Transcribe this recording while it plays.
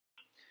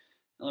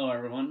Hello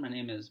everyone, my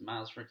name is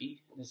Miles Fricky.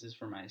 This is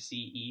for my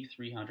CE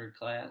 300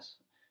 class.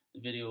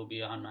 The video will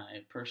be on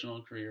my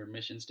personal career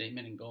mission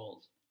statement and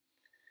goals.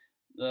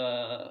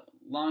 The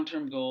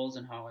long-term goals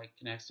and how it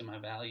connects to my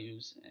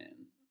values and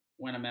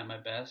when I'm at my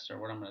best are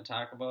what I'm going to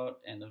talk about,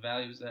 and the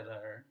values that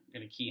are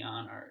going to key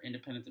on are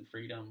independence and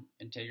freedom,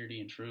 integrity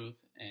and truth,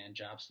 and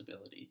job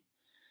stability.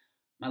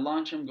 My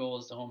long-term goal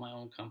is to own my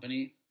own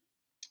company.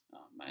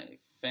 My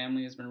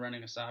family has been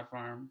running a sod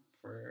farm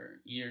for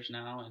years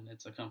now, and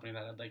it's a company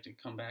that I'd like to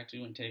come back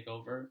to and take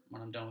over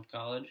when I'm done with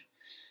college.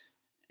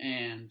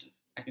 And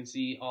I can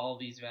see all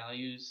these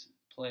values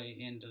play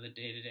into the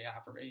day-to-day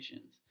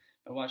operations.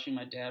 By watching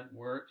my dad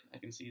work, I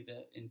can see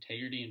that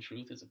integrity and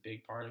truth is a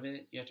big part of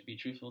it. You have to be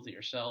truthful to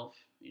yourself,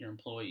 your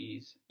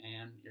employees,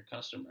 and your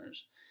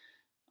customers.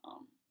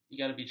 You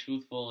got to be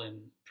truthful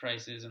in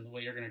prices and the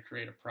way you're going to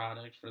create a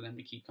product for them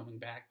to keep coming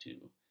back to.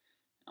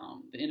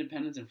 The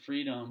independence and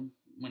freedom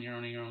when you're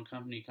owning your own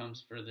company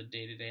comes for the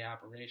day-to-day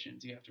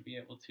operations. You have to be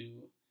able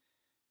to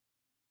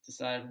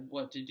decide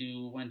what to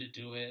do, when to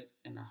do it,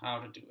 and how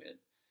to do it.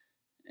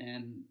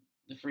 And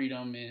the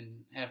freedom in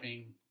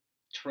having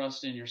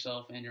trust in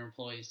yourself and your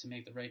employees to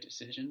make the right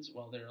decisions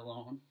while they're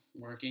alone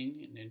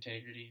working, and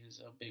integrity is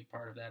a big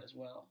part of that as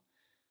well.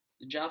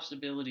 The job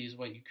stability is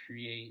what you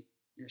create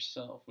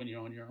yourself when you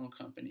own your own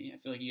company. I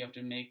feel like you have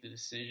to make the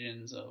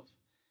decisions of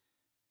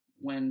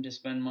when to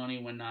spend money,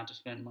 when not to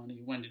spend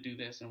money, when to do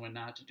this and when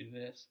not to do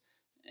this.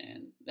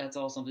 And that's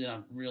all something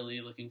I'm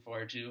really looking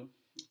forward to,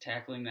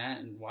 tackling that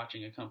and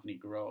watching a company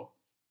grow.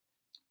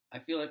 I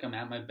feel like I'm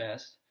at my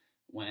best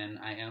when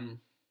I am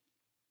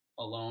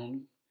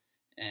alone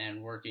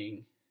and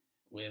working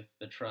with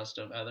the trust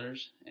of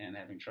others and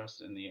having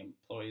trust in the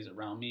employees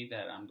around me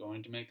that I'm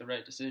going to make the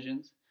right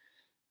decisions,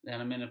 that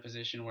I'm in a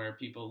position where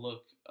people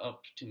look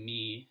up to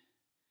me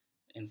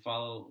and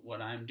follow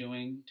what I'm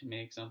doing to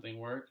make something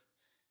work.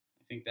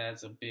 I think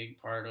that's a big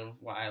part of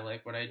why I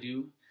like what I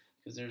do,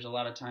 because there's a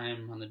lot of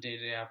time on the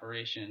day-to-day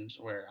operations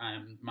where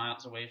I'm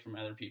miles away from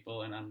other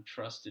people and I'm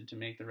trusted to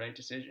make the right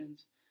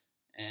decisions,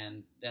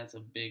 and that's a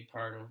big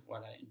part of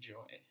what I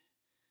enjoy.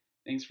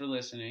 Thanks for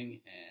listening,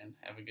 and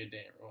have a good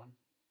day, everyone.